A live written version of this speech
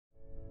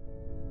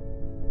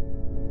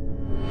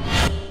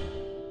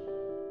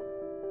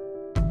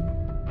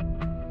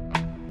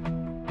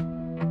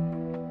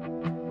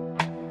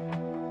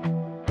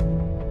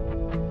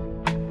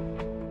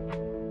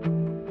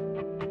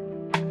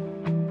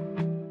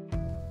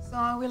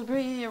will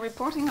be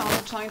reporting on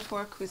a joint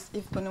work with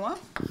Yves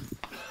Benoist.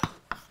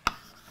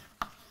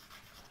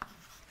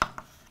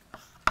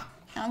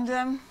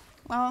 And,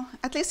 well,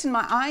 at least in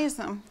my eyes,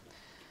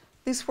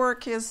 this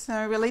work is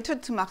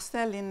related to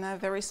Marcel in a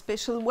very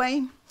special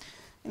way.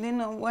 And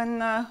then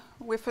when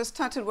we first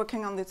started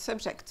working on this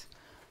subject,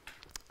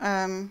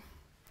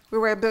 we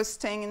were both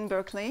staying in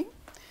Berkeley.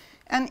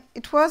 And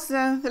it was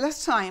the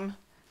last time,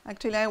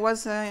 actually,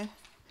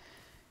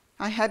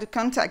 I had a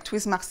contact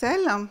with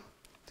Marcel.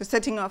 The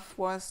setting off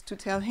was to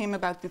tell him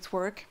about this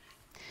work.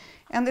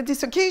 And at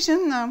this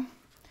occasion,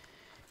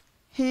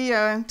 he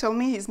told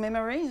me his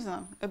memories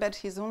about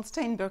his own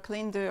stay in Berkeley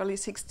in the early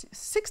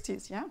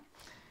 60s, yeah?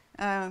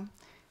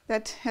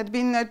 That had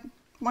been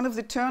one of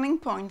the turning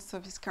points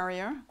of his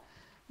career,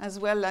 as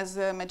well as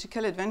a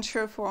magical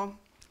adventure for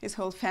his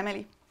whole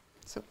family.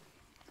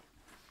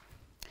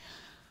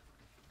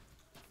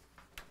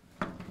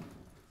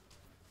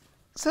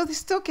 So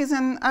this talk is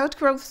an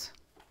outgrowth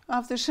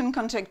of the Schoen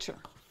conjecture.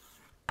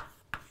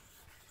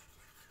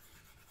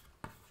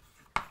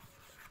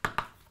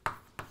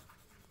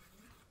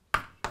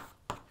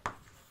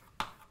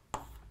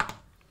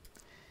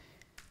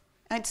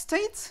 It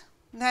states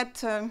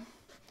that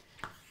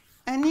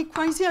any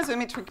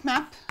quasi-isometric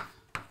map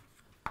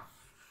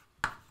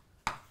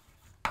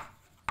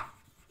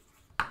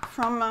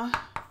from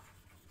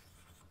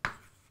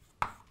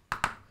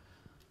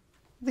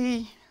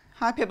the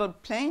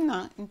hyperbolic plane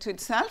into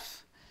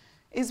itself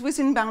is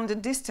within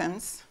bounded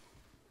distance.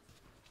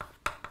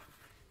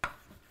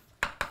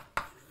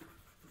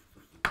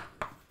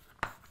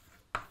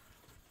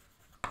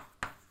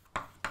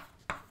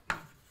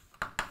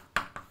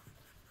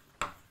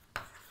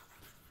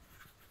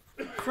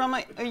 From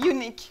a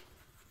unique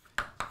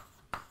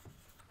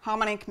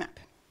harmonic map.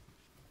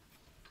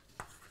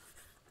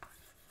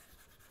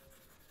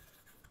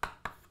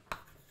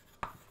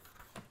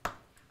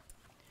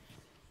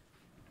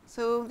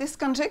 So this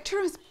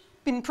conjecture has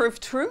been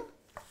proved true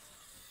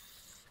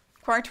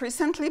quite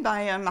recently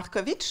by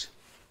Markovic.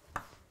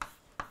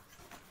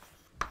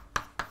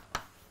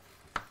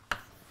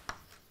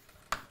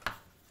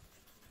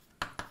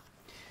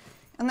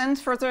 And then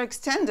further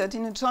extended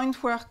in a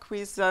joint work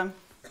with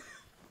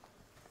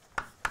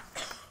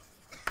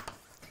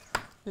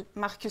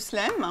Marcus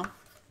Lem.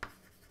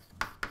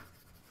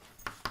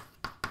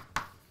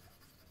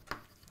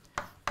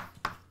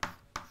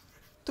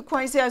 To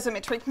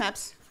quasi-isometric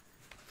maps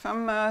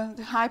from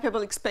the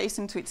hyperbolic space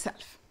into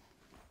itself.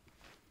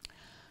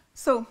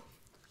 So,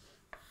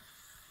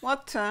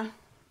 what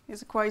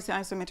is a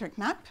quasi-isometric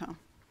map?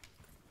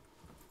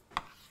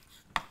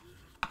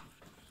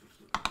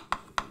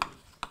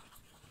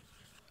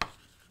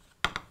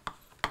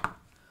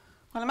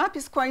 Well, a map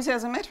is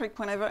quasi-isometric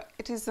whenever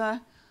it is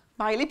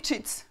by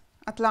elliptics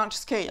at large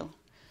scale,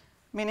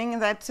 meaning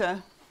that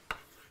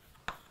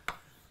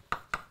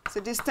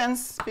the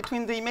distance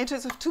between the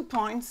images of 2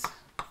 points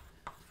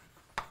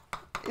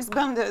is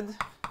bounded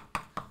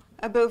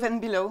above and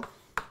below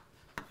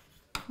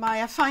by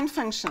affine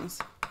functions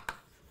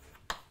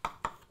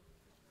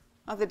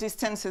of the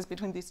distances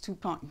between these 2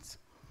 points.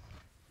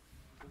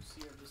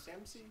 C of the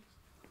same C?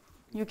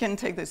 You can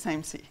take the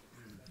same C.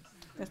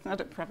 That's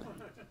not a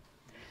problem.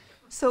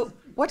 So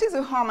what is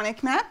a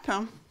harmonic map?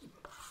 A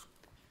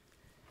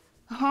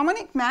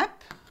harmonic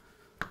map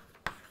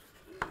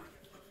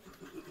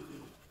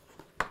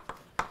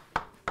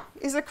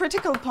is a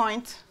critical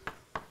point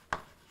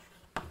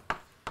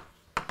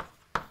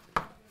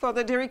for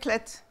the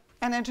Dirichlet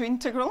energy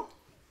integral.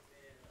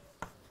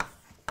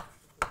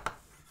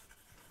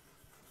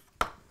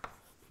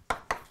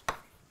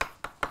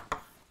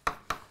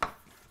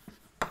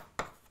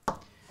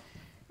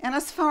 And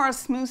as far as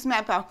smooth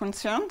maps are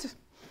concerned,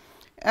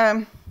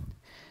 a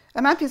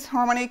map is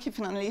harmonic if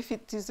and only if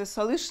it is a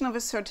solution of a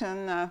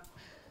certain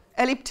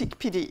elliptic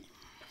PDE.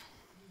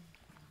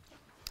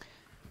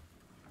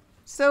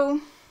 So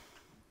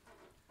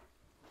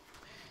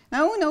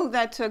now we know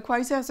that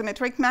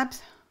quasi-isometric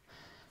maps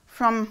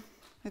from,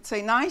 let's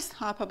say, nice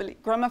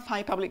hyperbolic, Gromov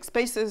hyperbolic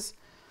spaces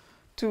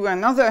to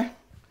another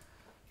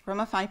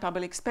Gromov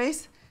hyperbolic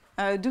space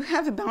do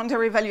have a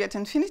boundary value at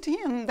infinity,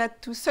 and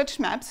that to such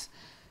maps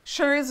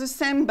share the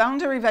same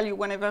boundary value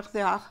whenever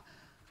they are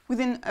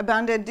within a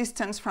bounded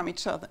distance from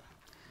each other.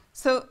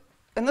 So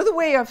another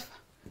way of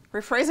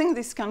rephrasing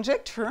this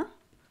conjecture,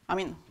 I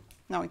mean,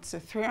 now it's a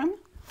theorem,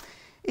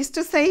 is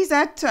to say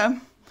that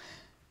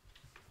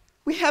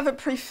we have a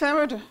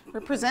preferred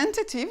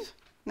representative,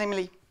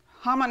 namely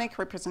harmonic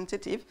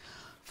representative,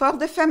 for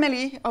the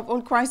family of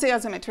all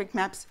quasi-isometric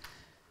maps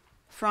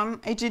from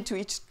HG to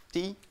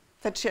HD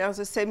that share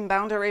the same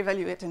boundary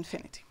value at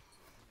infinity.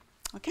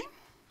 Okay?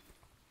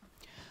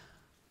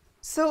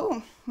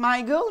 So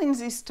my goal in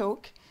this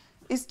talk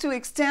is to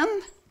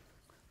extend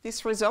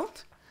this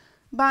result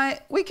by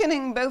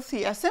weakening both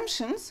the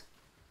assumptions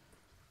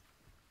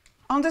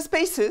on the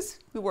spaces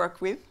we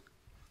work with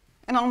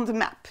and on the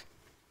map.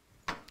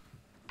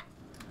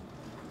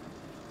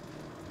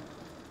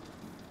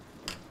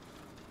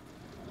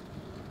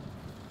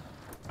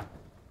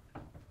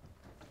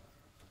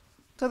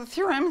 So the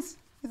theorems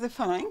is the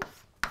following.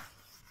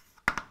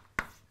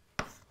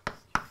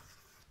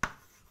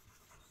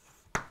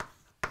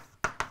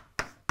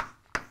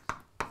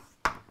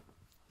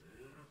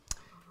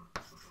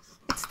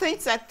 It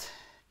states that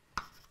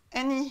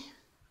any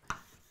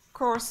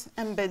coarse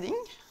embedding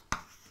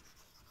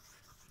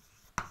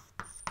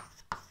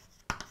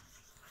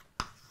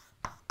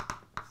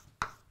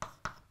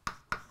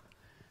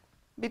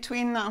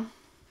between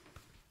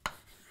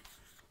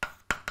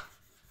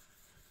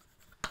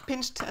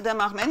pinched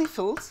Hadamard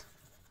manifolds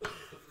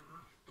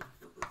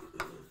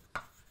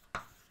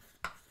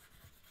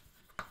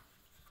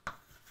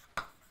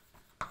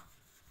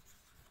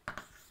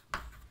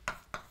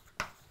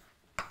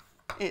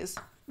is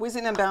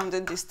within a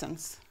bounded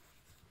distance.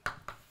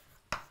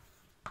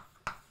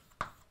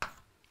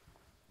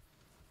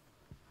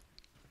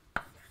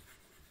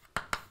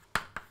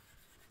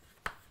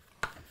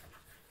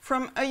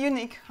 From a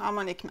unique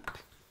harmonic map.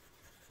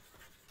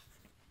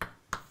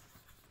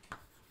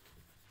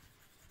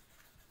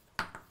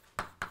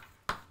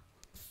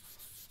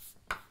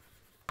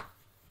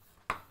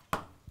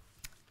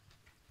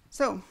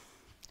 So,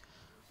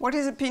 what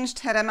is a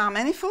pinched Hadamard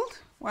manifold?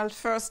 Well,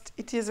 first,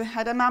 it is a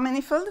Hadamard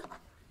manifold.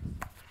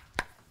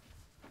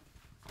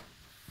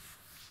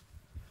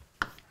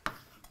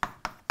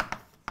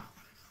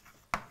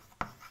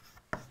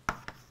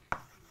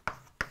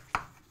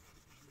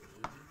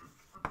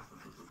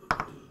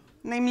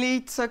 Namely,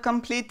 it's a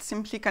complete,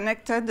 simply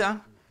connected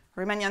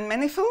Riemannian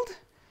manifold.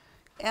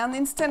 And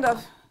instead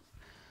of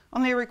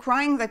only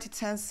requiring that it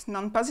has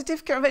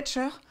non-positive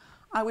curvature,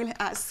 I will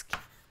ask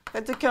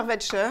that the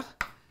curvature,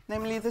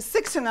 namely the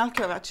sectional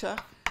curvature,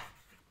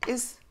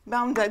 is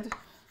bounded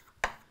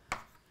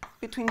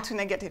between two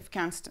negative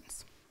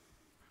constants.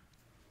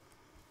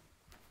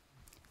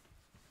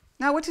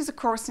 Now, what is a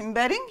coarse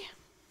embedding?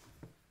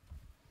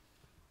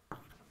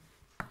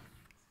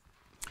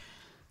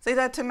 Say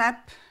that a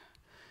map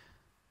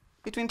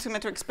between two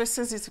metric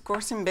spaces is a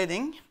coarse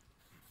embedding.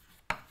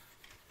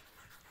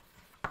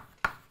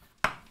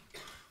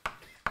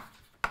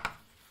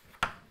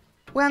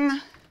 When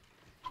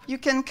you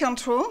can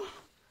control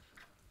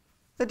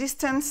the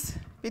distance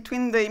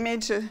between the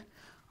image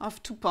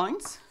of 2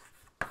 points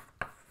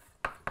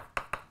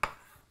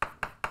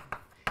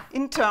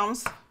in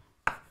terms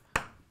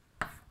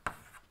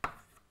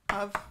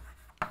of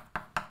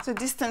the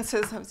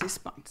distances of these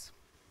points.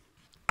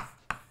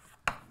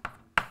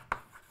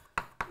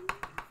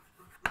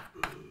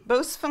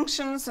 Both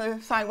functions,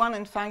 phi1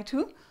 and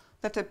phi2,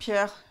 that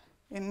appear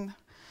in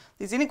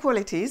these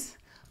inequalities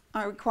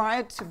are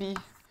required to be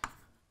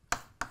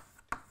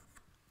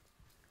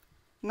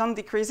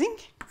non-decreasing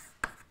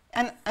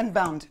and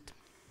unbounded.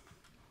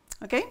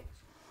 Okay?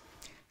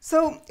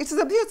 So it's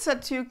obvious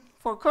that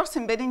for coarse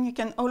embedding, you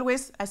can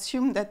always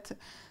assume that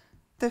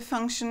the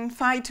function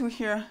phi2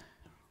 here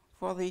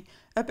for the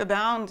upper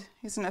bound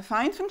is an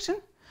affine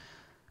function.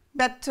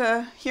 But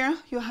here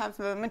you have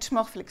much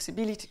more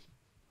flexibility.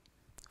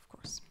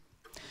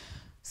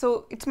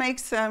 So it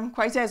makes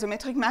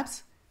quasi-isometric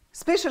maps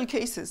special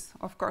cases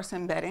of coarse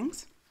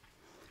embeddings.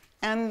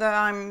 And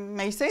I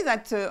may say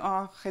that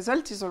our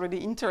result is already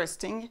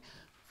interesting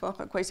for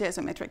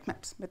quasi-isometric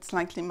maps, but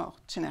slightly more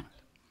general.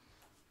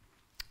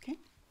 Okay?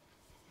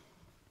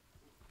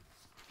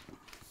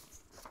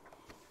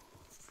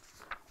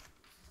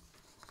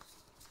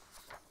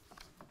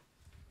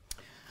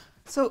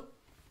 So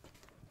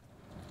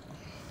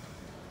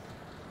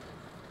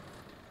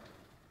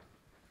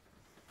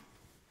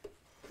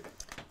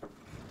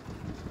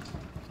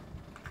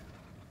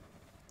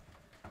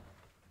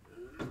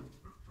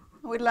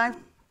I would like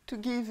to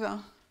give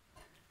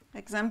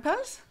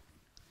examples,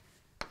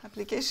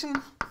 application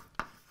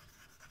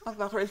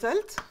of our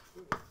result.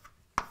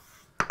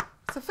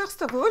 So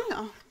first of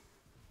all,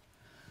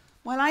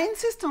 well, I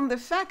insist on the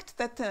fact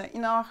that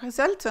in our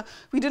result,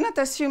 we do not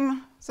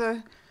assume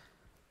the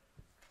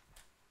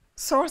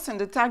source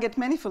and the target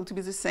manifold to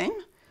be the same,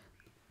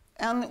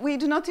 and we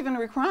do not even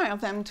require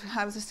them to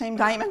have the same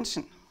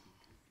dimension.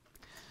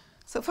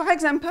 So for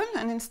example,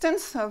 an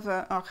instance of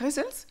our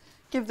results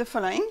give the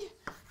following.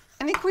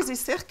 Any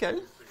quasi-circle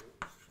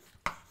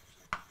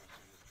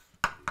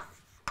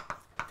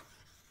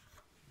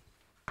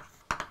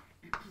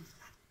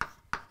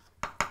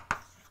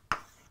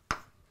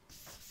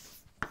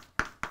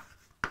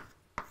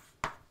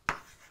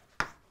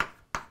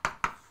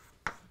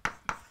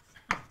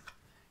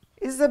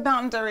is the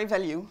boundary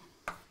value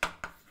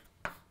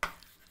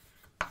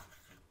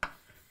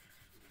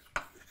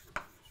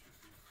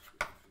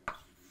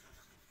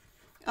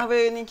of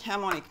a unique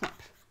harmonic map.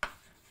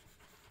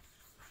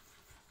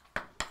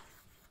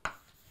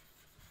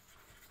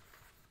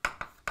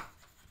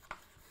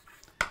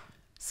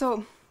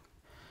 So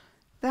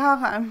there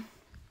are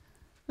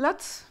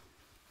lots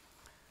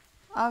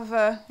of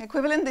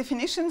equivalent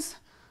definitions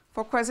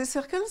for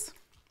quasi-circles,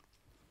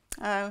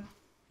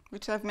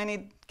 which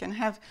can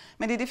have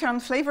many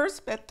different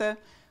flavors, but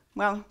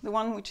well, the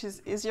one which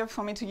is easier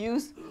for me to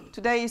use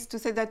today is to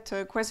say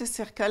that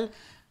quasi-circle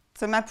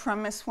the map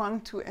from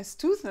S1 to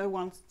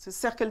S2, the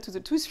circle to the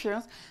two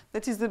spheres,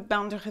 that is the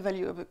boundary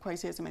value of a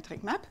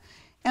quasi-isometric map.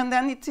 And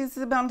then it is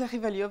the boundary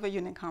value of a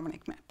unique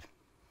harmonic map.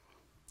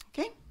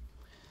 Okay?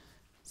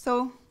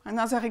 So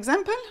another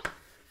example.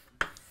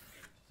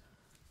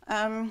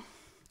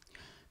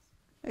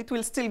 It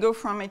will still go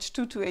from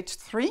H2 to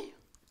H3.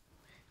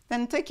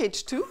 Then take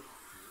H2.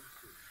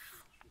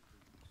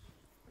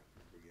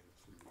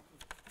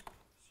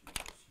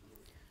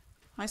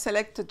 I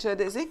select a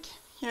geodesic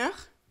here,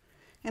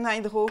 and I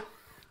draw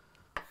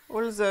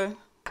all the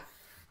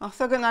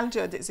orthogonal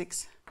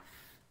geodesics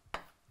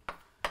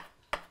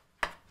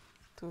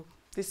to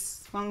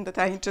this one that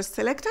I just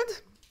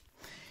selected.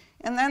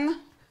 And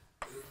then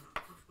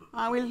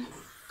I will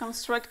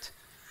construct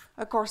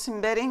a coarse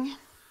embedding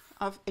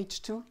of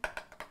H2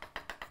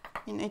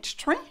 in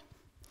H3.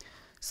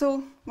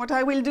 So what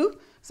I will do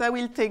is I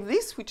will take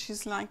this, which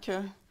is like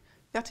a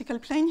vertical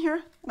plane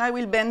here, and I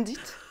will bend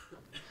it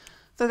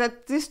so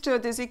that this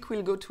geodesic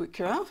will go to a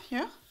curve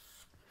here.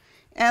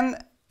 And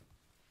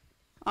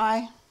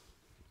I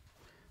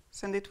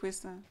send it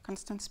with a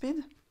constant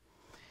speed.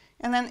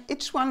 And then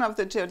each one of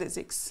the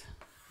geodesics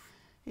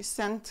is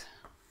sent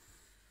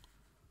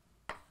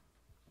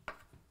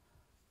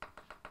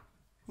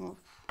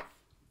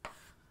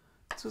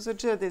to the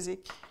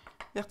geodesic,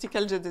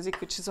 vertical geodesic,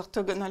 which is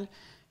orthogonal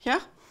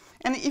here.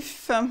 And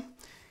if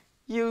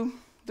you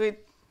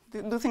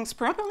do things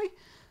properly,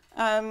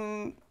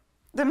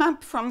 the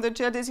map from the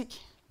geodesic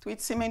to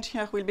its image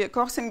here will be a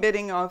coarse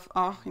embedding of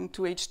R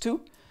into H2.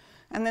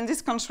 And then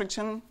this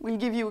construction will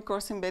give you a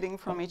coarse embedding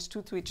from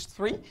H2 to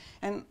H3.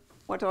 And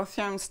what our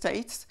theorem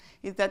states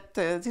is that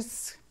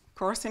this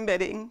coarse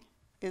embedding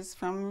is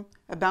from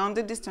a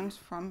bounded distance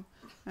from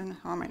an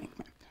harmonic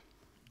map.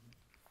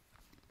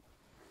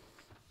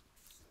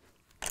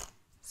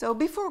 So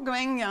before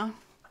going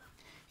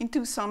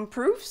into some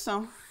proofs,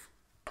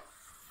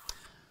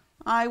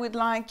 I would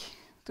like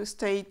to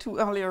state two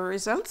earlier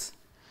results.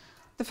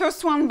 The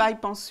first one by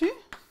Pensu.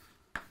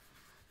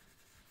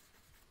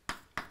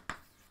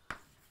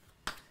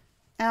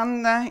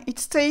 And it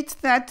states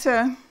that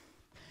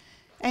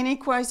any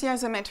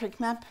quasi-isometric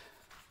map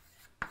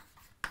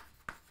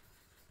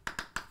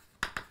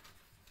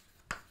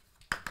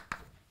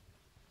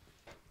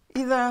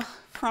either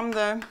from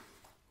the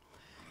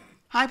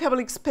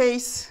hyperbolic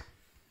space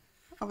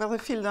over the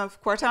field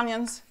of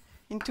quaternions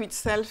into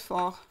itself,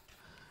 or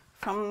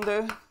from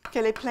the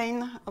Cayley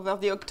plane over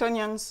the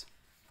octonions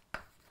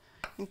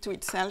into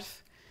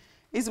itself,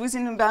 is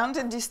within a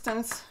bounded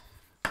distance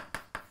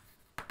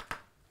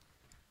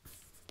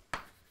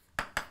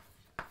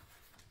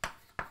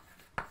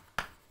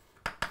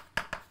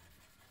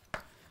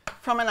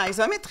from an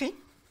isometry,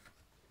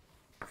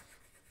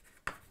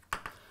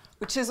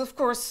 which is, of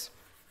course,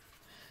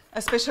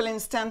 a special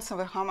instance of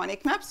a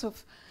harmonic map. So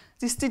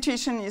this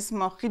situation is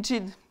more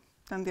rigid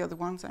than the other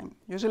ones I'm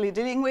usually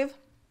dealing with.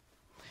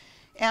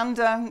 And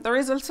there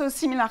is also a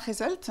similar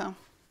result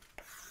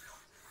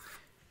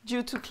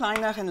due to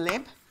Kleiner and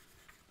Leib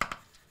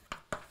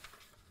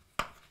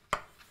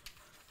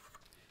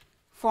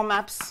for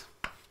maps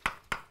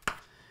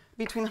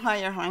between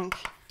higher rank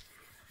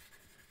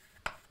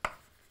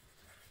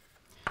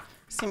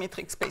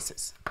symmetric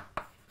spaces.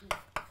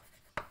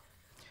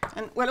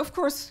 And well, of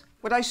course,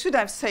 what I should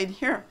have said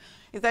here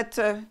is that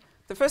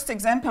the first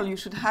example you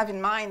should have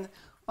in mind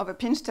of a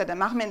pinched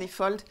Hadamard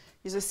manifold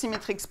is a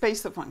symmetric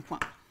space of rank 1,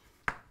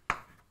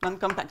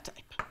 non-compact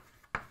type.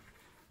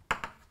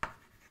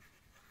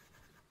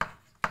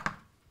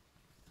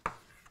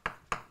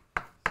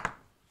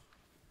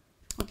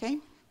 Okay?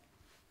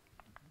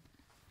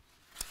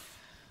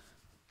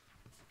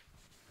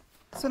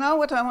 So now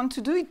what I want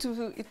to do is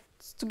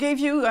to give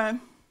you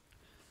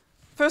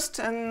first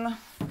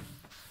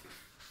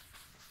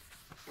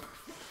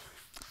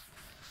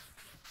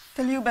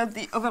tell you about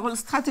the overall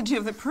strategy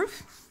of the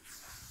proof.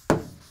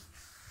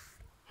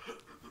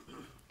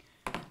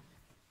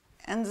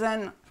 And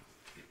then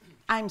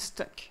I'm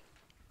stuck.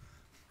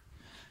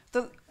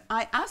 So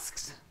I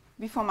asked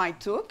before my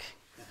talk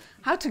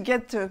how to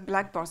get to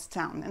Blackboard's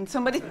town. And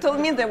somebody told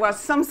me there was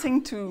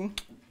something to,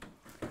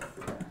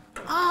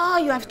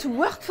 you have to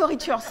work for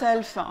it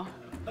yourself.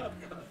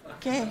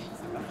 Okay.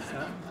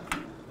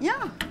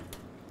 Yeah.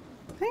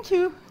 Thank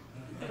you.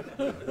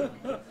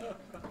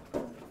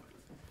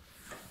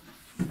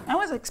 I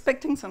was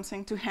expecting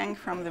something to hang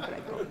from the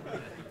blackboard.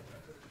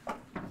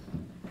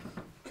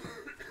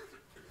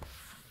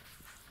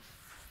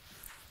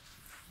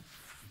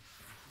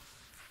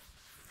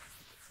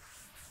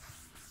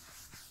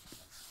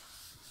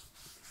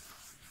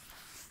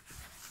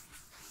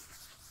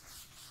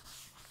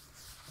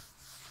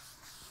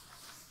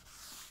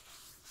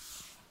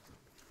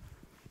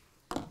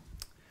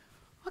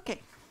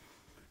 Okay.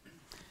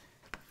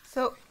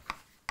 So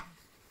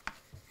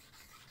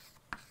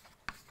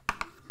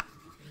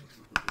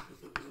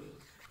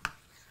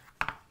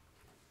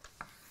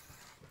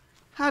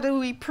how do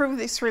we prove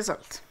this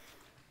result?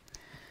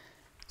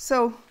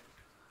 So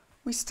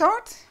we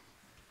start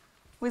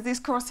with this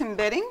coarse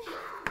embedding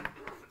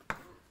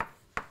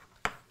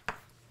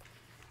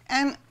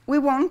we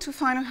want to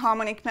find a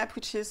harmonic map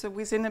which is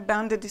within a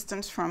bounded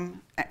distance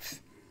from F.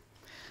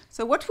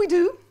 So what we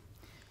do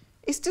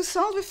is to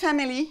solve a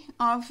family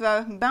of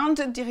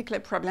bounded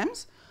Dirichlet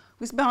problems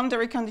with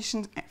boundary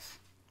conditions F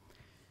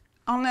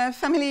on a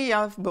family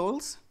of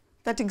balls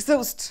that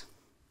exhaust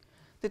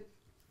the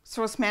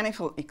source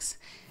manifold X.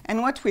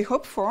 And what we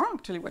hope for,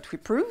 actually what we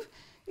prove,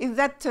 is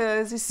that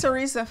this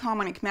series of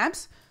harmonic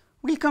maps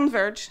will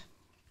converge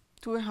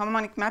to a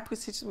harmonic map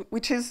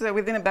which is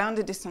within a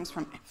bounded distance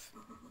from F.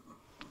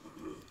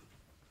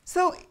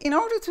 So in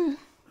order to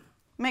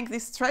make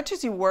this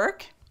strategy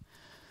work,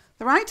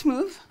 the right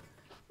move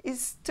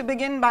is to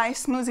begin by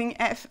smoothing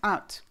F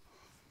out.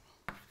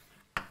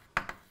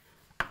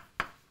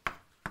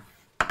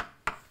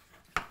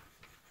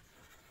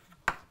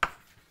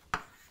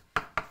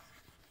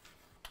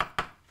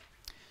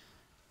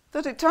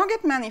 So the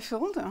target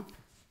manifold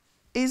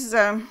is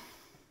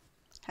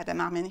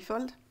Hadamard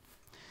manifold.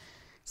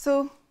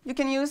 So you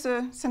can use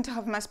a center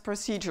of mass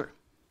procedure,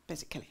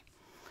 basically.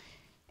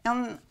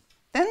 And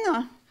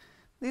then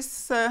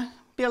this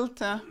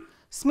built a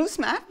smooth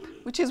map,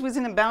 which is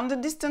within a bounded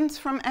distance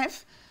from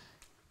F,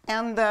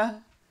 and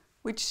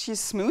which is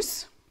smooth.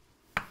 X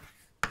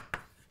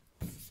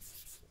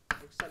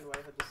and Y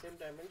have the same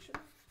dimension?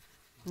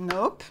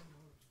 Nope.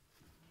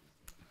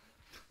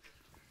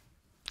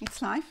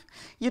 It's life.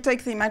 You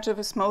take the image of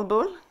a small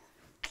ball,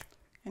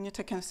 and you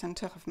take a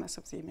center of mass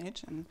of the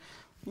image, and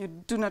you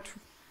do not,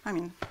 I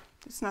mean,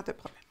 it's not a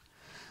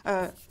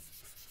problem.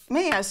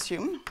 May I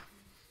assume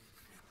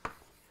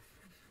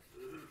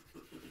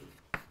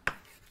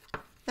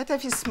that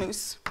F is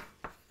smooth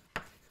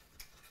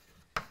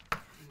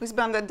with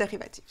bounded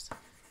derivatives.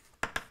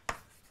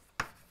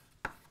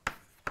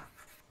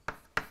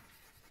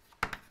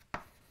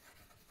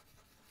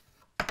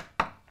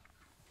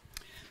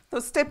 So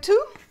step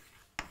 2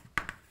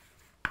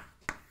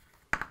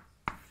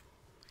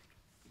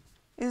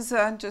 is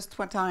just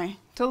what I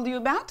told you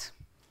about.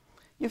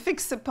 You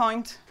fix a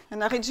point,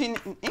 an origin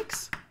in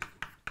X,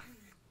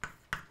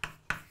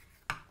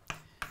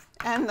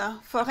 and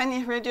for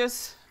any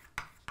radius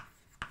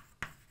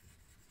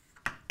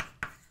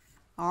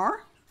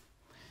R,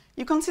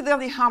 you consider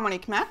the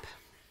harmonic map,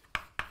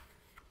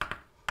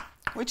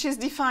 which is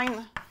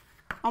defined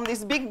on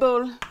this big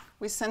ball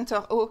with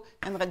center O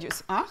and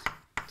radius R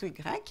to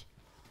Y,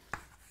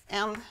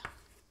 and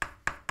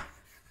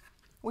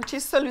which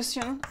is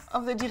solution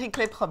of the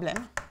Dirichlet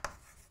problem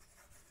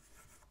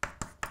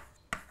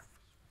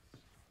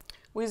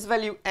with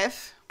value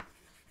F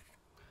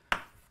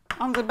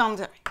on the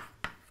boundary.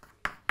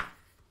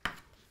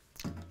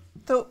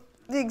 So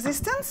the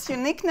existence,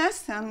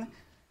 uniqueness, and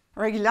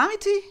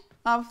regularity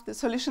of the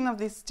solution of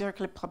this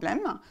Dirichlet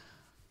problem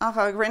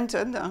are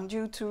granted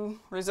due to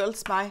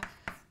results by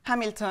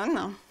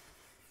Hamilton,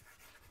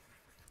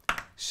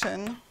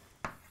 Schoen,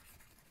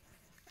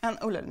 and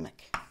HULIN.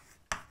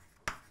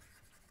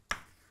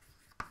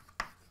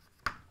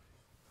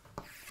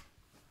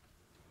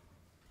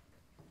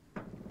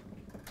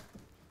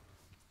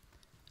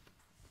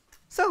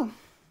 So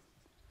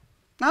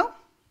now,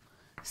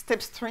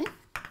 steps 3.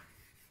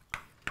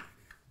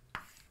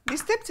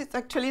 This step is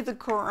actually the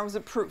core of the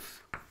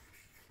proof.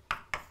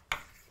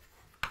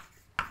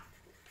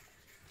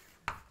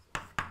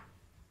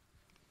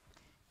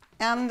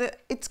 And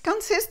it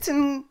consists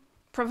in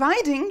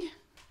providing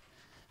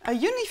a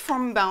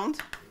uniform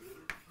bound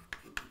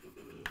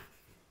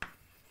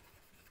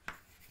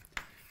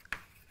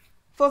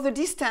for the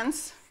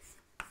distance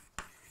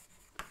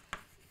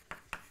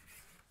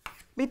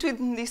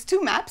between these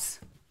two maps,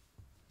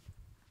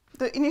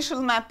 the initial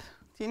map,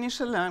 the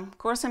initial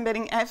coarse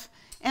embedding F,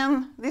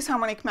 and this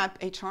harmonic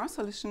map HR,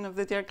 solution of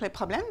the Dirichlet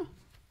problem.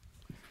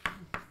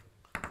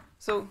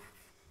 So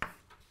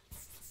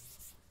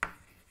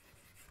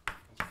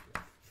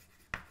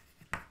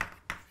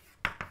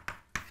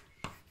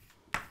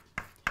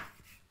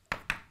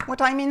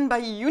what I mean by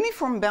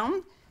uniform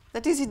bound,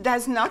 that is, it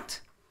does not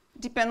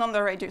depend on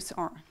the radius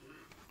R,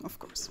 of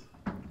course.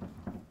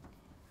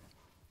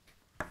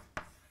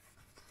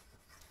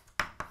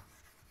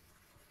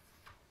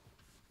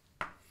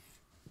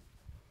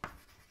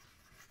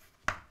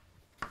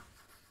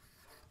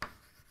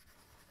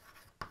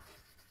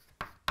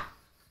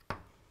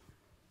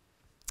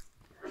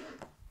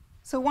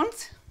 So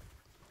once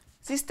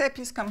this step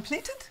is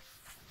completed,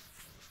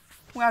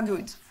 we are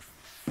good.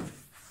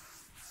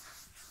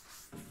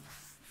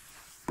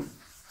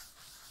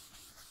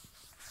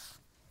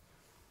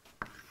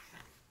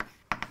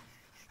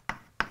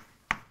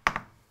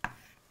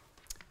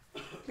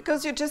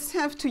 Because you just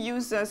have to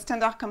use a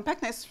standard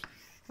compactness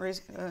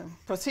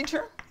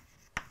procedure.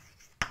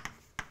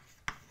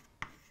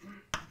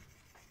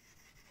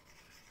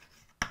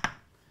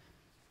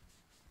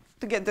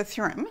 To get the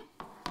theorem.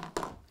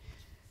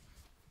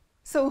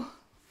 So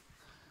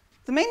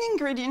the main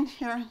ingredient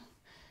here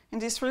in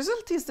this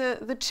result is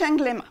the Chang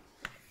lemma.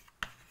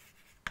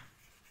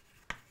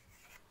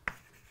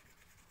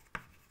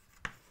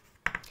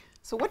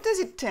 So what does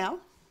it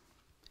tell?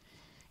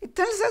 It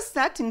tells us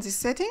that in this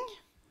setting,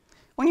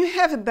 when you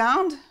have a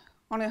bound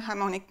on a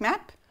harmonic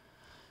map,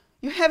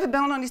 you have a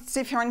bound on its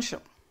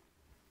differential.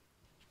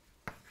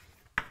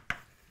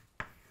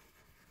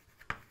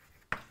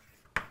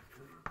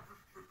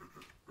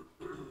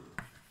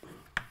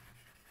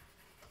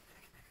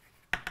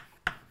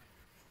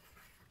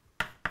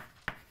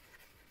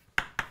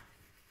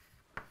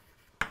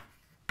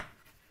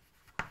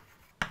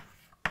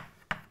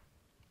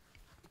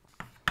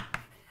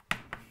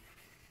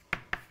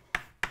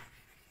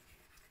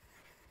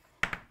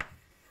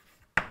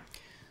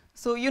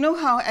 So you know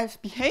how F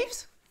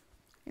behaves.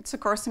 It's a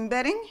coarse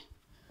embedding.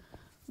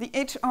 The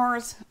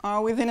HRs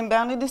are within a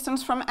bounded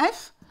distance from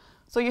F.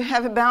 So you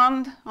have a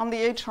bound on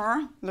the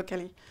HR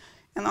locally.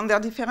 And on their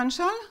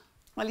differential,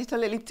 a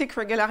little elliptic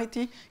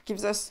regularity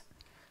gives us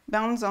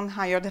bounds on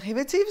higher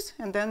derivatives.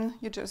 And then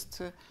you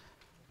just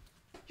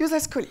use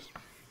Schoen.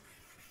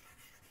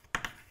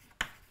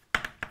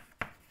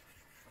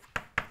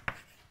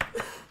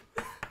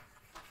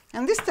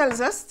 And this tells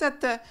us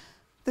that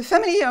the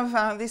family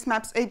of these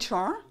maps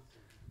HR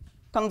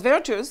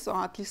converges,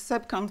 or at least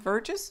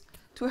subconverges,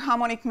 to a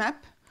harmonic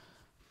map,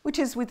 which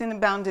is within a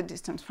bounded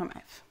distance from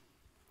F.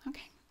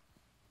 Okay.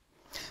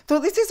 So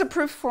this is a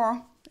proof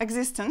for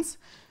existence,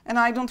 and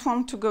I don't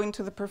want to go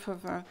into the proof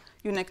of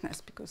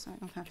uniqueness because I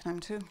don't have time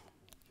to.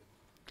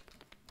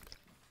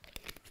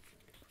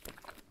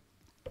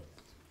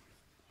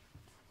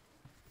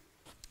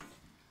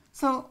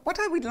 So what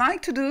I would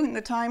like to do in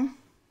the time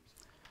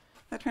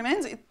that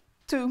remains is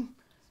to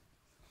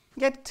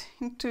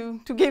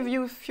give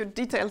you a few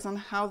details on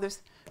how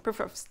this proof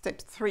of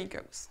step 3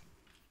 goes.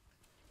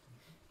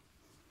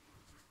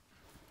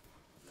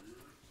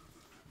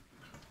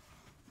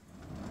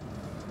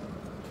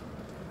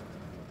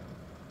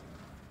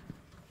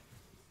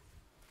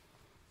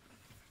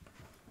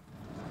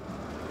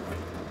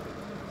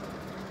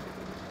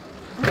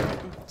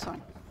 Sorry.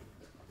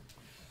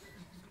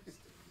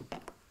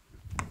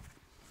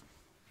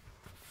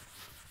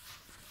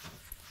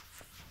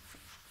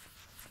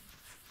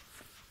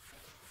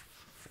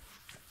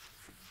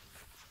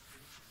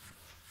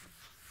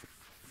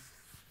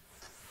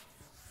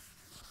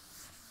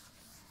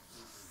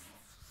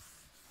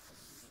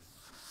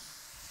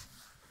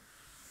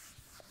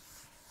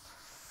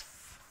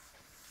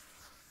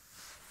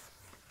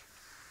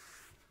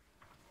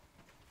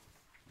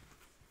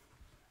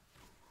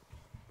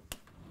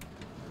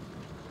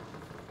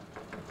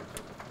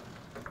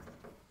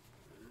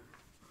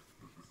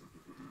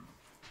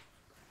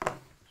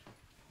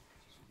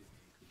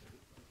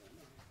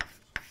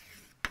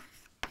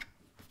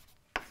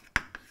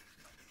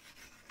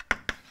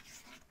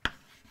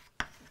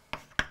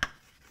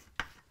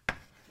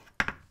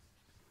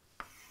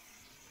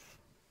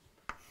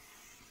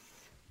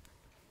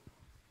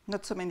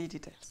 Not so many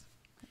details.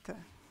 But,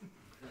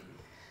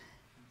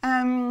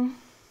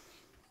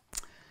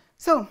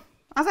 so,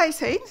 as I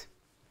said,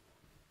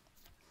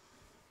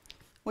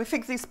 we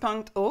fix this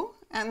point O,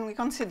 and we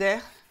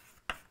consider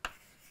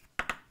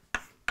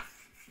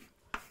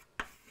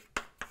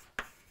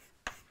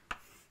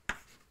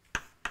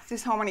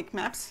these harmonic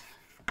maps,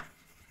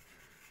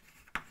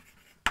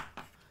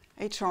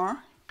 HR,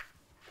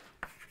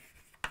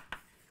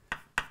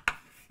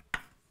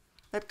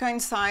 that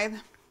coincide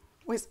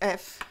with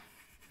F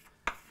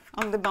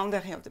on the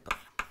boundary of the ball.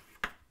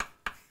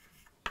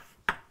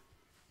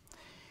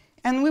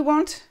 And we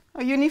want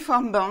a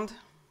uniform bond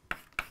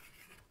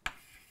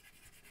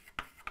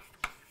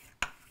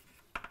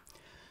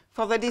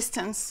for the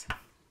distance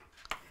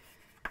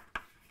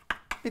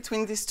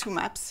between these two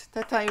maps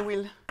that I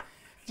will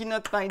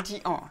denote by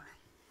dr.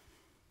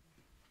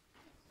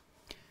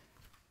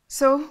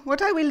 So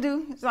what I will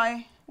do is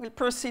I will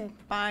proceed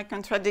by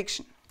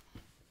contradiction.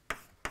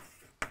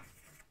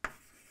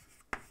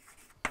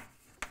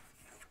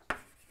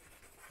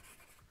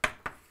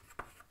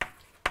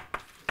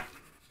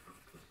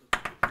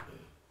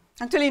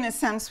 Actually, in a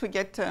sense, we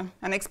get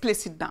an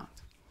explicit bound.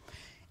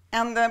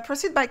 And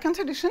proceed by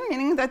contradiction,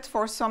 meaning that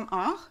for some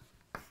r,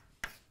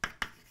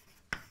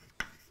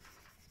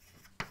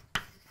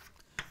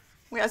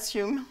 we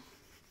assume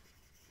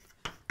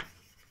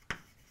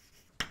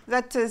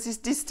that this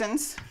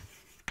distance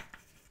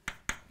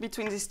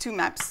between these two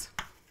maps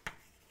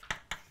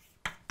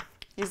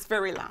is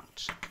very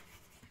large.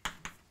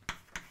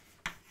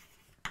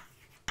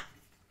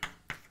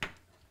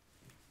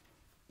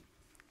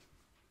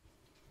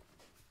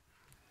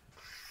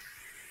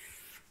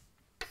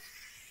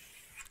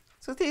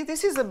 So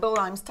this is the ball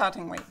I'm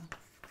starting with.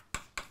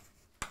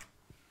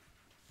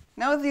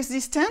 Now this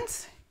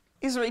distance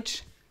is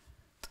reached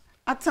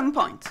at some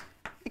point,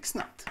 x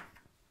naught.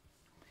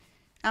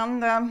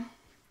 And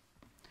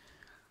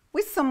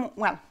with some,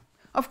 well,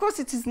 of course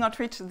it is not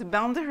reached at the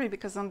boundary,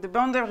 because on the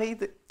boundary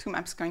the two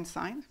maps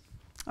coincide,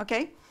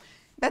 okay?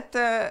 But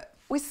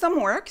with some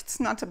work, it's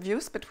not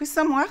obvious, but with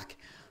some work,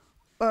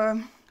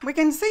 we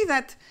can say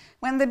that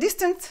when the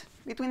distance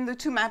between the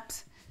two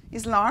maps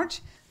is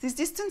large, this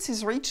distance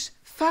is reached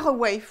far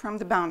away from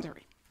the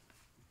boundary.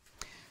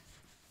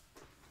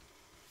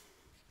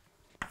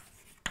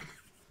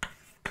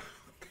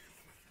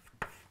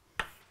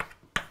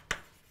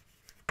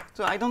 So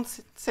So I don't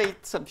say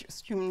it's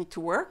obvious. You need to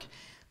work.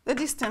 The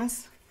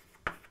distance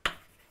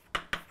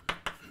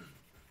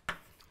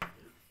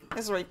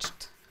is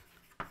reached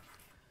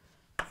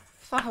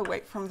far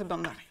away from the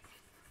boundary.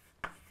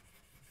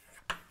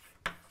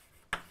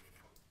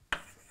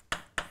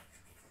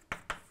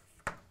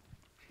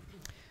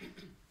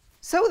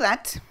 So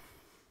that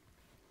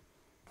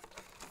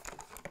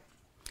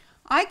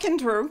I can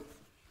draw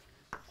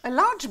a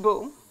large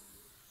bow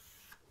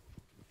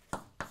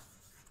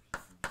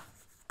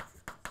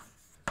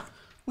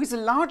with a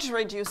large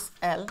radius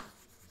L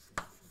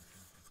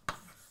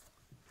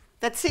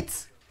that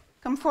sits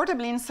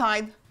comfortably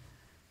inside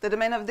the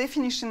domain of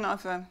definition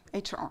of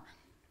HR.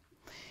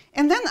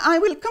 And then I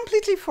will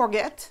completely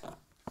forget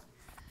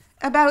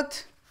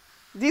about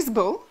this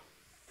bow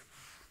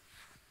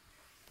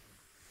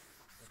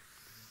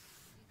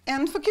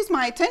and focus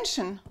my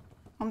attention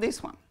on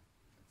this one.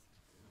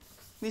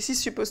 This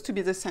is supposed to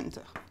be the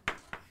center.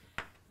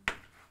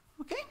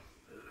 Okay?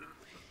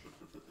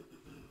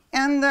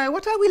 And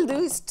what I will do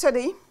is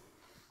study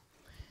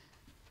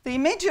the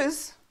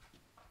images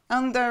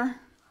under,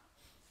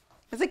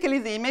 basically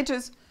the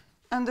images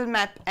under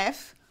map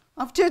F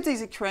of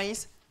geodesic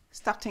rays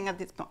starting at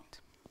this point.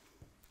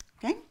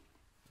 Okay?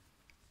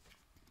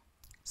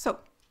 So,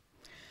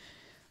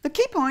 the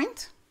key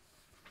point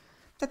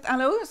that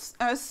allows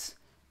us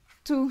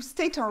to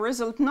state our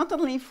result not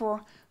only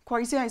for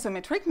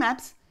quasi-isometric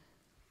maps,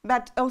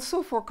 but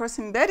also for coarse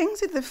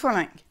embeddings is the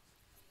following.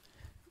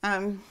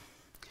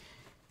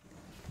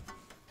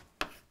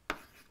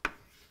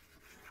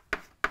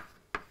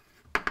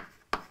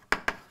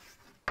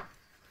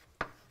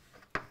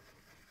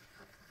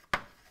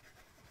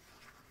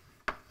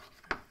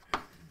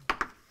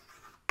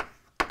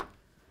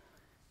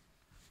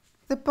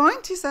 The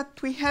point is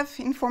that we have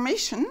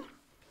information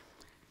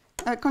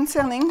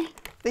concerning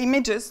the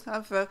images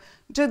of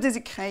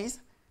geodesic rays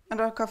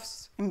under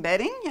coarse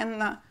embedding,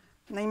 and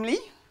namely,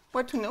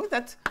 what we know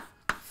that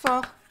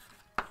for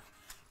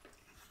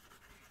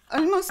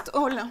almost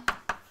all,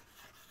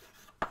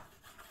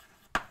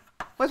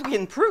 what we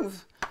can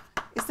prove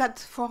is that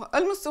for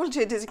almost all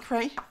geodesic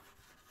ray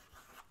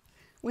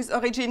with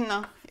origin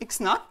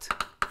x0,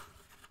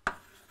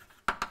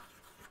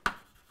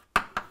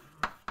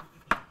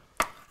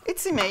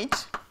 its image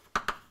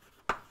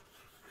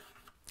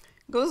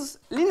goes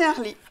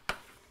linearly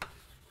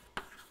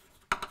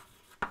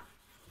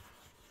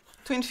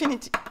to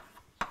infinity.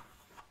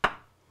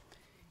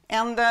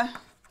 And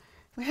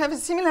we have a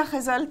similar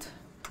result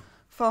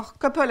for a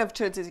couple of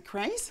geodesic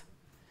rays.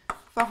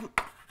 For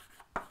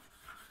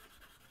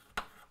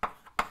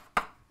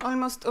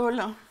almost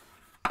all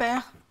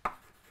pair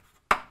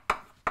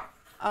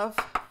of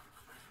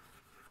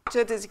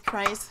geodesic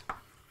rays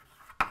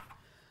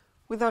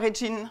with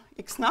origin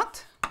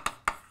x0.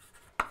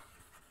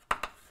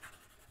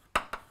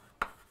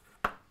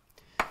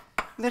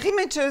 The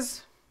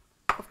images,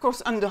 of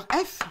course, under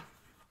F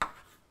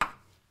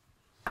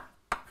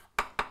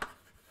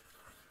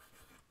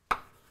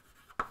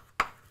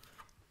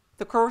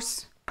the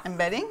coarse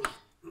embedding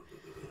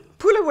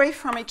pull away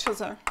from each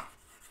other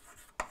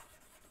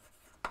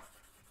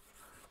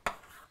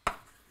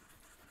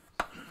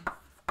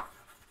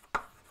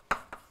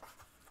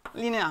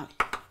linearly.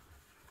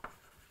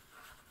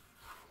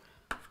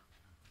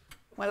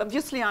 Well,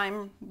 obviously,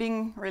 I'm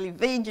being really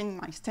vague in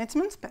my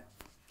statements, but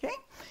okay.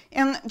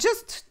 And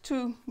just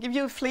to give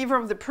you a flavor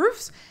of the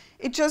proofs,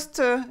 it just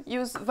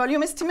use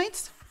volume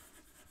estimates.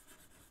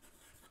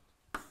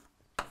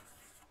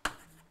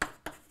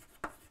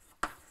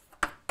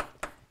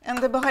 And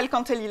the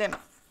Borel-Cantel lemma.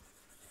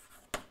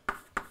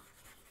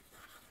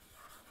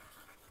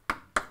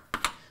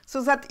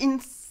 So that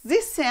in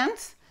this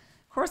sense,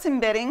 coarse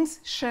embeddings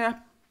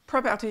share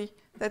property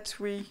that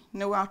we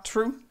know are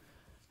true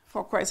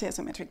for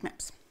quasi-isometric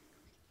maps.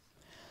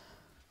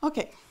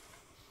 Okay.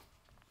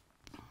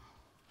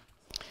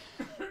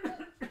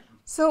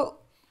 So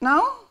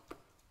now,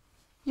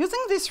 using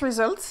these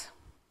results,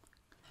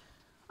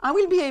 I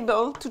will be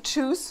able to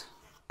choose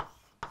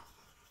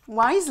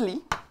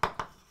wisely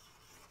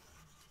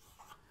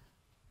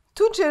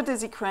two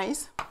geodesic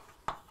rays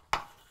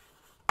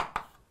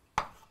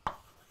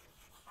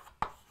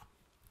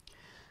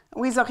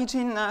with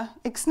origin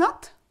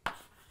x0,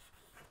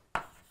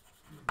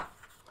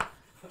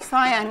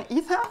 psi and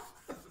ether,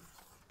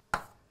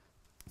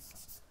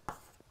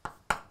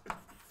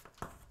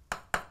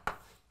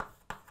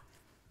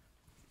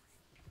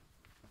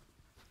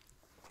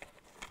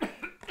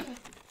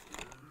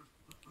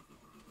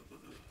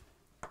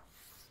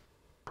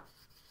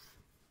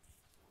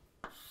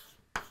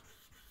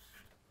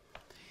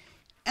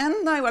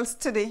 and I will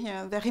study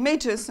their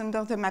images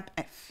under the map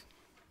F.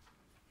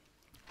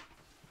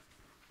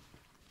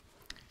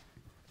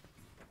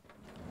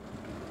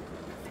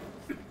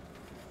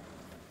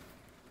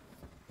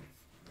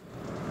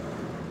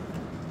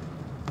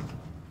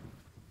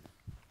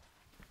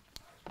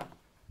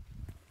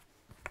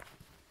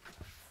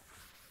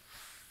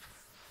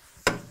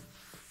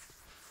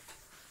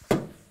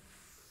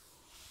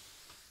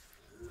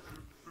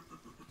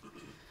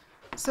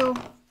 So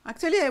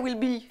Actually, I will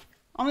be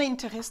only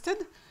interested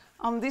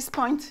on this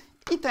point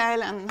eta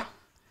L and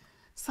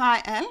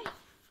psi L,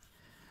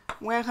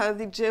 where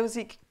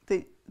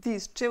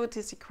these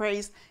geodesic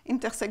rays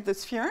intersect the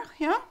sphere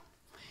here.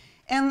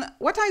 And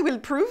what I will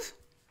prove,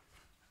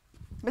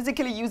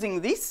 basically using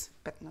this,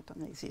 but not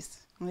only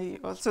this, only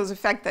also the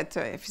fact that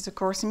F is a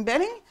coarse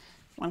embedding,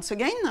 once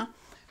again,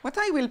 what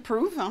I will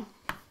prove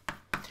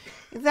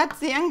is that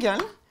the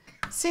angle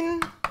seen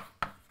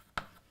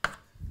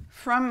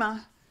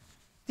from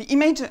the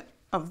image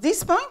of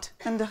this point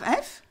under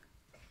F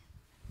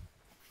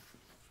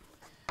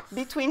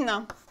between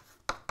the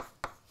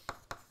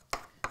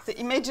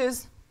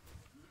images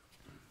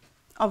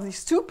of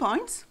these 2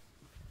 points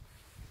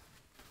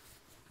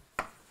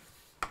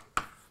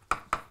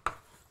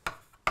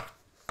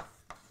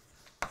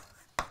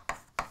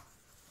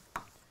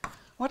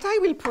what I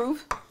will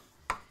prove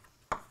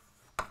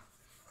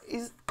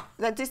is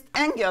that this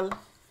angle,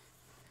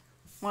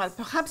 well,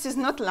 perhaps is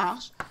not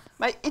large,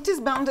 but it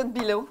is bounded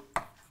below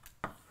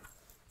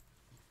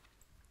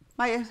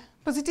by a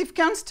positive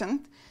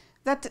constant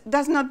that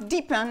does not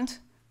depend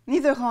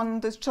neither on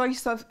the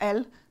choice of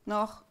L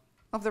nor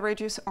of the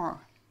radius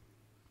R.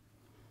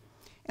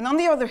 And on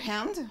the other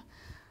hand,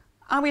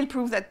 I will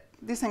prove that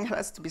this angle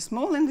has to be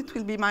small, and it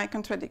will be my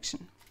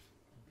contradiction.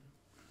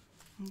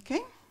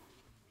 Okay?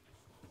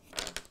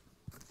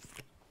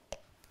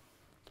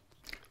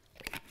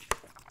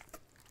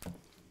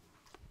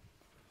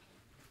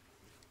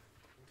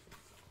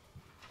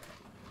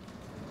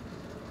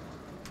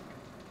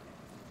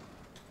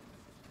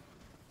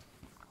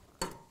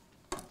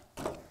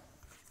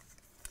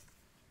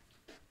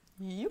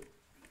 Yep.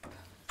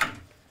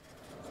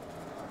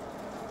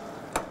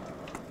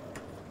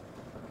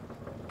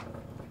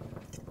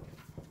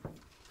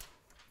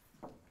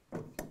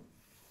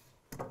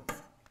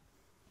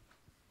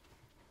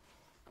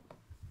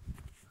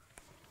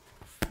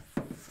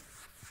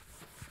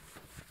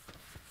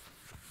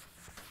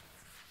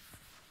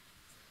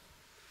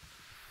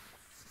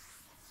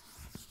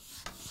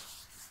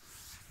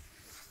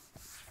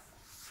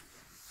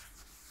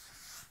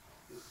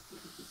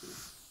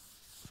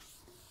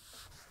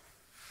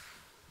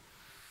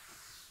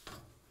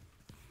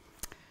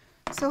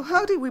 So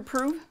how do we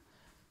prove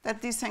that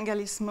this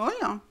angle is small?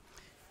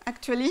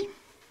 Actually,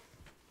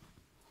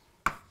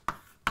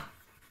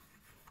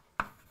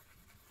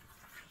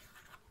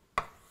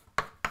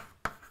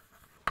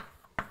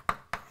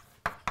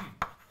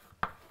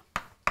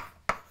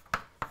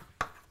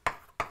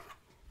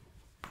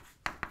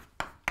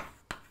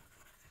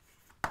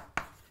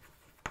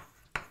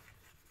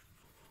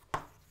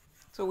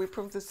 so we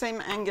prove the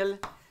same angle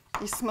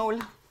is small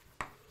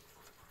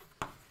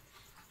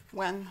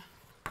when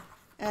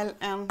L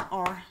and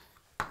R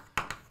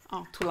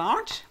are too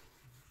large.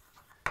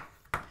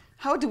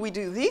 How do we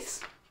do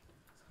this?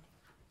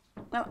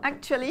 Well,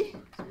 actually,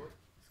 so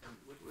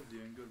what was the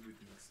angle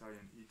between psi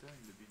and eta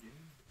in the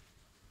beginning?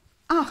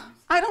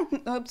 I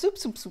don't know.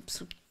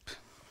 Soup.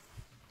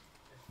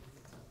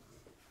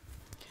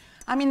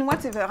 I mean,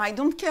 whatever. I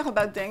don't care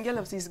about the angle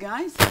of these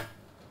guys.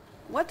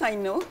 What I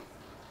know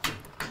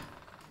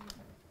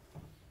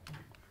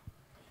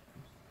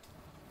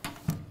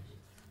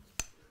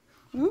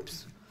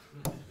Oops.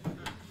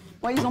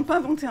 Ouais, ils n'ont pas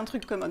inventé un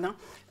truc commode. Hein.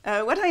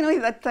 What I know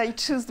is that I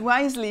chose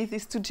wisely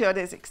these 2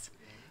 geodesics,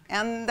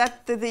 and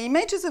that the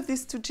images of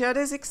these 2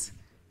 geodesics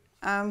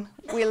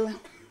will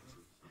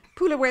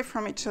pull away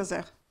from each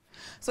other.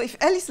 So if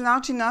L is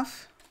large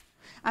enough,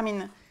 I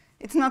mean,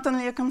 it's not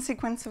only a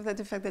consequence of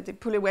the fact that they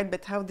pull away,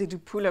 but how they do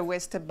pull away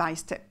step by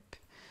step,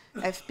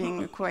 F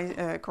being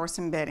a coarse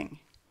embedding.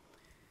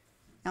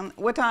 And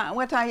what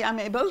I am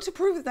able to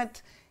prove is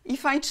that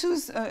if I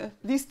choose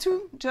these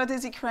 2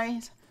 geodesic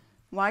rays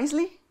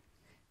wisely,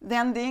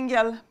 then the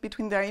angle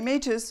between their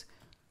images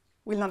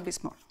will not be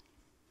small.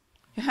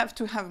 You have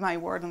to have my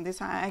word on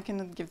this. I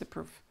cannot give the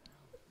proof.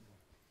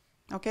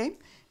 Okay?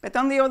 But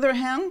on the other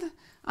hand,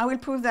 I will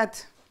prove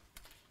that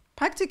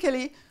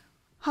practically,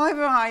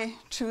 however I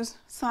choose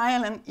psi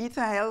L and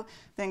eta L,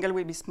 the angle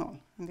will be small.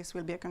 And this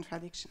will be a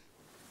contradiction.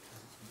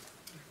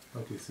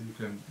 Okay, so you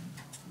can,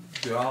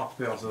 there are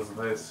pairs of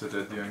rays so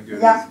that the angle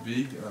Yeah. is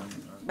big.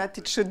 But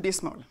it should be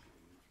small.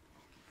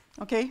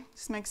 Okay?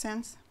 This makes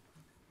sense?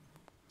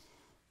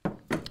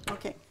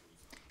 Okay.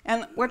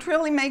 And what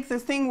really makes the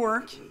thing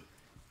work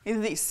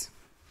is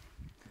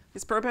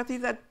this property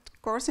that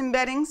coarse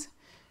embeddings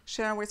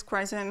share with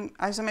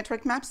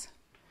quasi-isometric maps.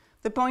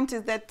 The point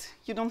is that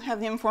you don't have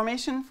the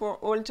information for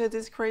all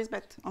geodesic rays,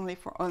 but only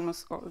for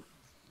almost all,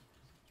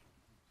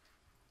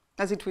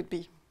 as it would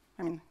be,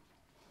 I mean,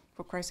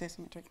 for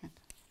quasi-isometric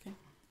maps. Okay.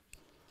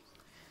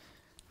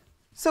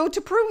 So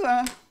to prove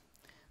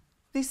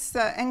this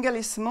angle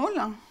is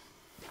small,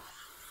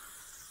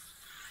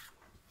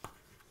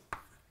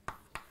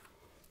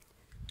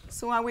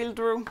 so I will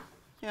draw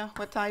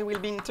what I will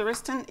be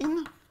interested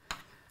in.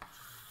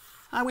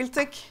 I will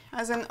take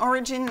as an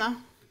origin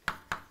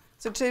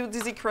the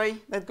geodesic ray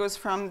that goes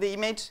from the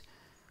image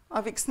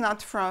of x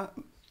naught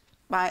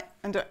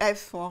under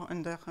F or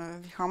under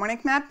the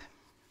harmonic map.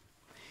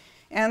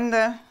 And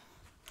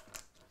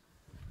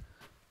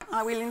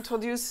I will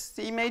introduce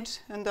the image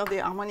under the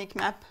harmonic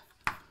map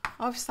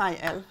of psi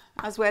L,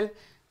 as well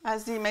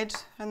as the image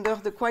under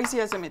the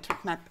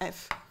quasi-isometric map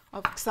F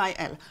of psi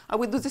L. I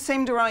will do the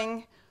same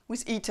drawing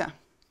with eta.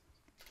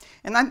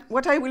 And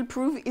what I will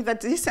prove is that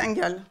this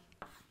angle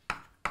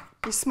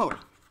is small.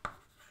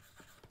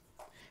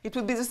 It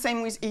would be the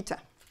same with eta.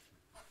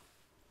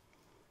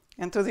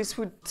 And so this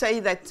would say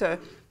that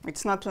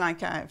it's not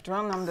like I've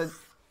drawn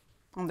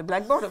on the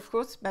blackboard, of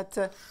course, but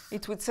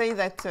it would say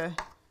that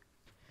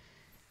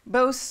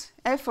both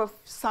f of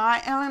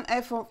psi L and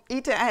f of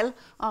eta L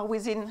are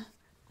within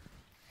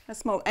a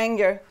small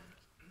angle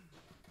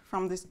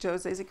from this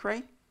geodesic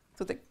ray.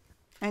 So the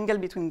angle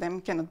between them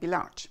cannot be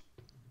large.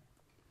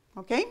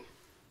 Okay?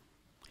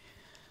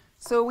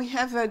 So we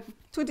have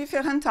two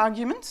different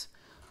arguments,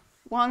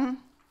 one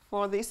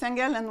for this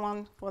angle and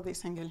one for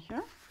this angle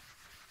here.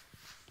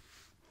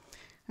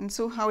 And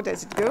so how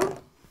does it go?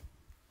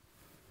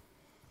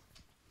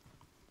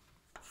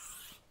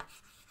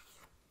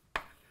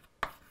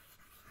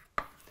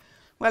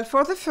 Well,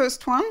 for the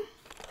first one,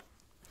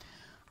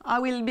 I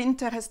will be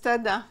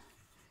interested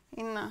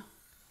in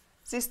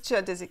this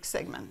geodesic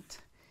segment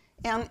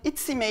and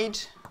its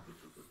image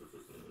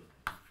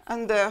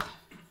under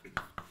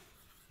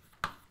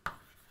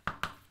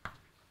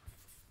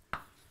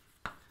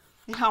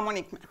the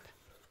harmonic map.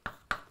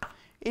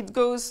 It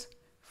goes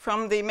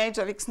from the image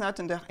of x naught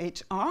under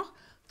HR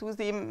to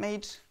the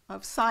image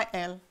of psi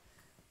L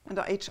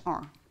under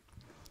HR.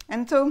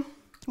 And so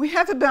we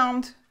have a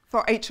bound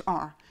for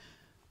HR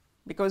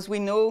because we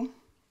know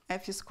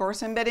F is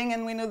coarse embedding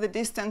and we know the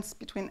distance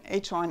between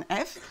HR and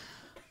F.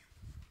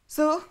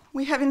 So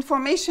we have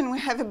information, we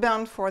have a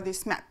bound for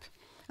this map.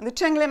 And the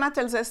Chang lemma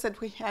tells us that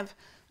we have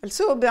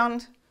also a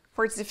bound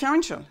for its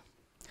differential.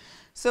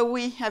 So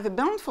we have a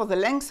bound for the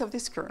length of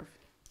this curve.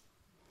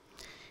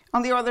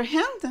 On the other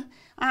hand,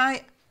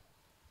 I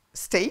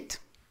state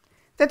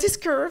that this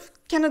curve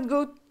cannot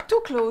go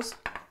too close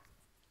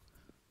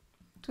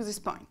to this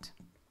point.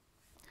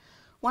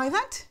 Why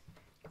that?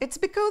 It's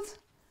because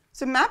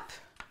the map,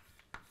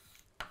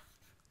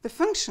 the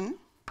function,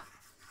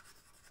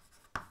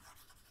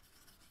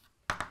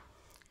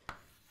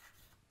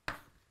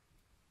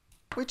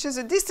 which is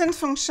a distant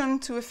function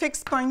to a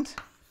fixed point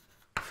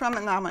from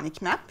an harmonic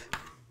map,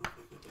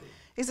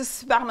 is a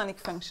subharmonic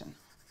function.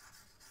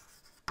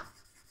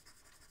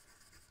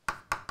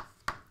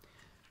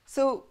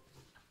 So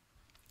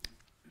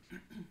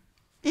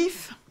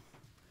if,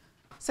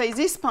 say,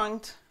 this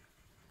point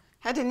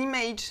had an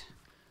image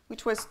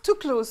which was too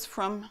close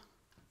from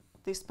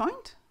this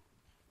point,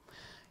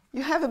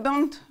 you have a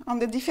bound on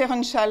the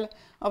differential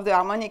of the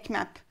harmonic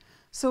map.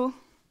 So,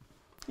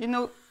 you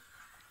know,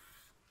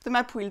 the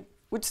map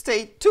would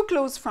stay too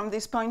close from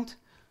this point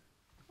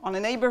on a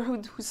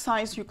neighborhood whose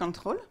size you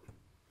control.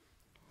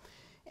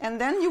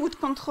 And then you would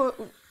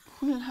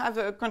have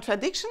a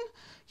contradiction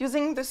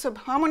using the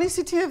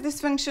subharmonicity of this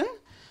function,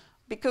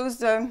 because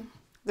the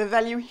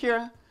value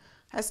here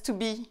has to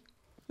be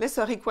less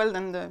or equal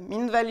than the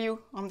mean value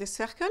on this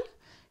circle.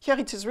 Here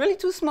it is really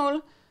too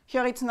small.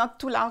 Here it's not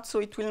too large, so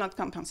it will not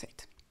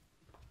compensate.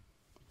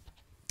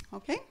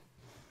 Okay?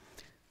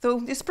 So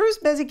this proves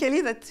basically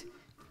that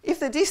if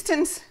the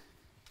distance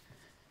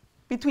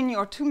between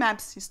your two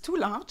maps is too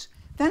large,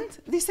 then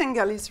this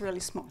angle is really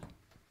small.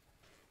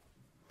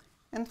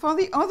 And for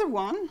the other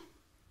one,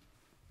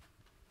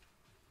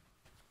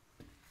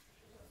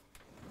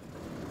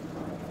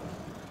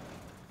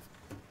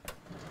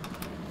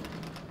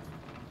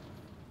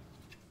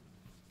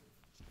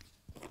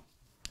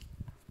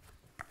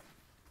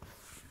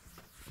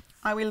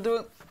 I will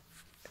do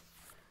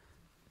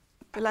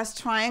the last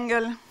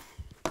triangle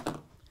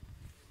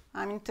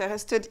I'm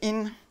interested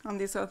in on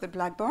this other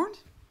blackboard.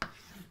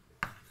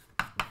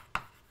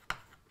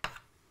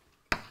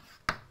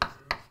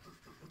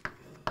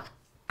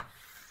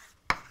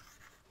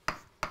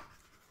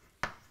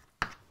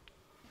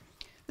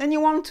 Then you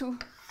want to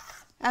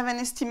have an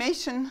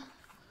estimation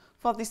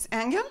for this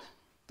angle.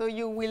 So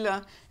you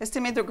will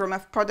estimate the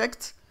Gromov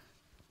product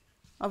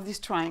of this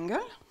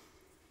triangle.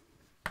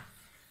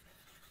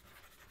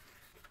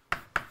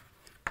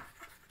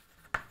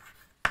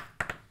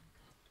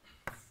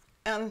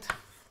 And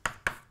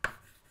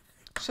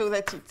show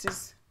that it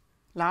is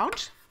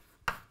large.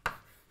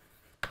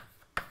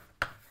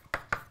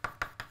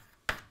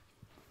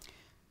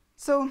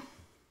 So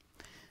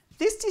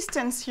this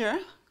distance here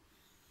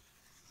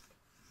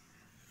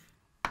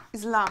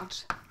is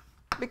large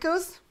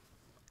because,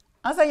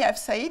 as I have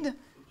said,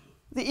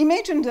 the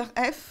image under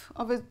F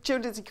of a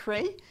geodesic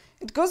ray,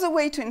 it goes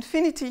away to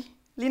infinity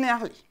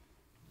linearly.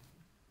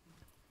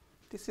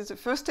 This is the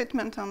first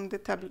statement on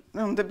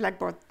the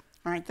blackboard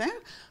right there.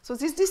 So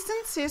this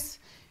distance is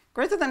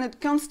greater than a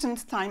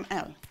constant time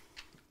L.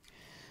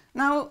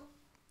 Now,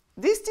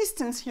 this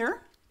distance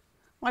here,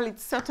 well,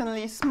 it's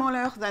certainly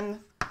smaller than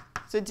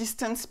the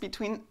distance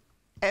between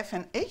F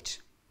and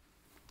H.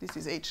 This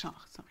is HR,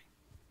 sorry.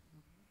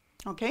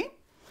 Okay?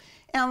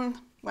 And,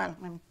 well,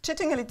 I'm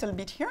cheating a little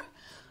bit here.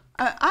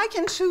 I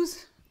can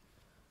choose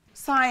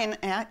psi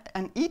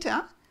and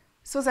eta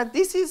so that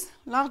this is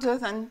larger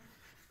than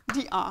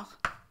dr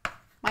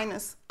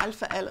minus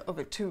alpha L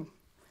over 2.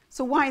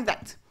 So why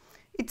that?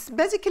 It's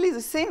basically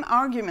the same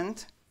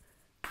argument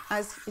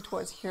as it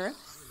was here,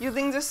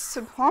 using the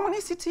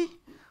subharmonicity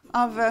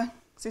of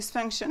this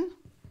function.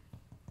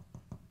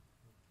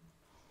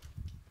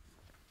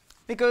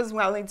 Because,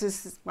 well, it's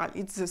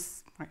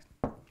this, right.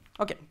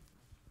 Okay,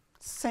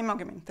 same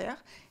argument there.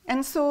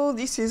 And so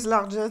this is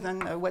larger than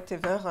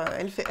whatever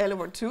alpha L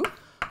over 2,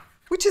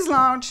 which is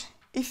large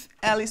if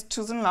L is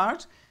chosen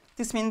large.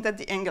 This means that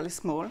the angle is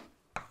small.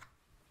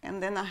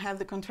 And then I have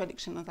the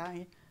contradiction that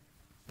I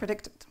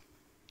predicted.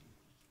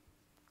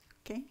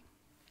 Okay,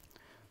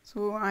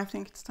 so I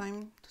think it's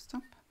time to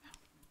stop.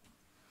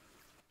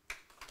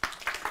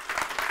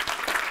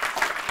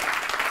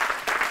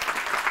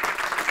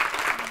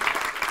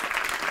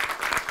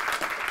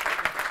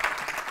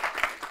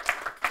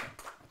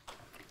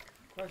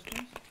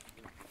 Questions?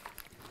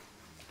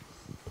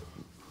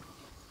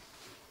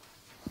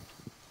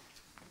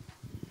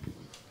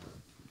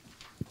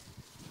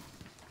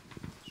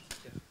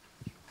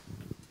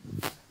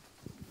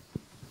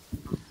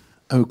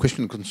 A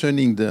question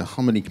concerning the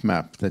harmonic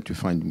map that you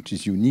find, which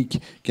is unique.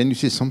 Can you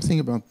say something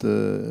about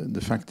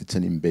the fact it's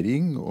an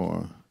embedding,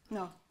 or?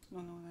 No.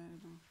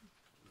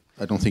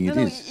 I don't think it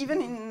is.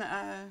 Even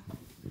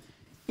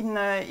in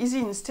easy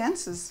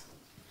instances,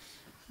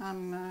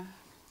 no,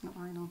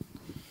 I don't.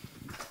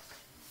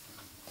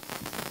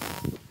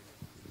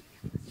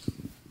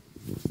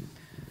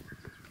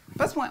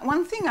 But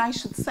one thing I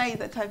should say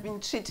that I've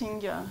been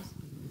cheating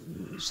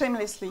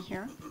shamelessly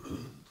here.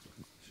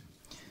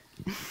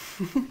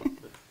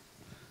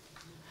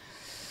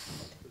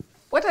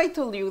 What I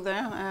told you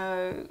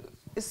there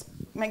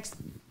makes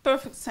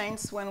perfect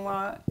sense when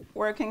we're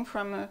working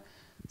from a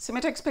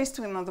symmetric space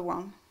to another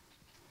one.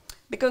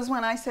 Because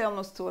when I say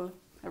almost all,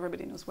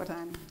 everybody knows what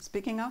I'm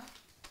speaking of.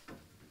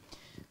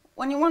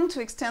 When you want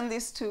to extend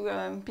this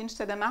to pinched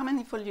Hadamard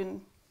manifold,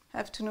 you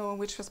have to know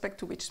which respect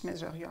to which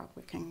measure you are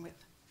working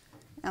with.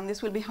 And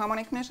this will be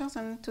harmonic measures,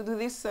 and to do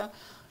this,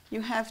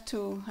 you have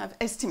to have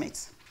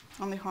estimates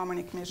on the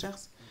harmonic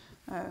measures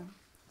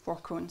for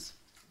cones.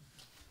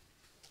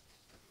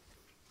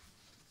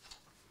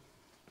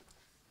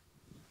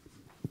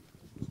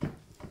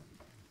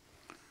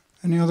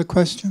 Any other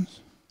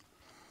questions?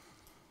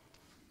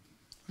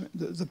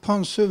 The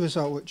Ponceau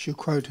result which you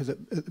quoted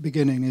at the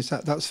beginning, is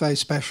that's very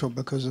special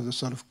because of the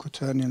sort of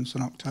quaternions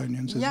and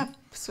octonions, isn't it?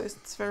 So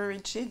it's very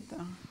rigid.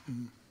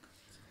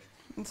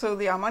 And so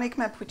the harmonic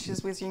map, which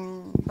is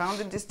within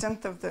bounded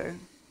distance of the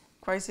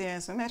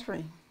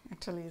quasi-isometry,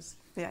 actually is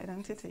the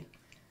identity.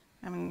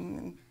 I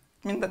mean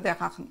that there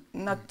are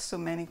not so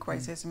many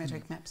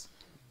quasi-isometric maps.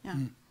 Yeah.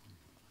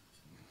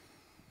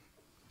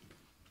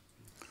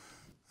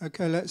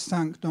 Okay, let's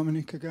thank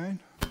Dominique again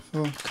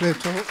for clear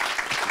talk.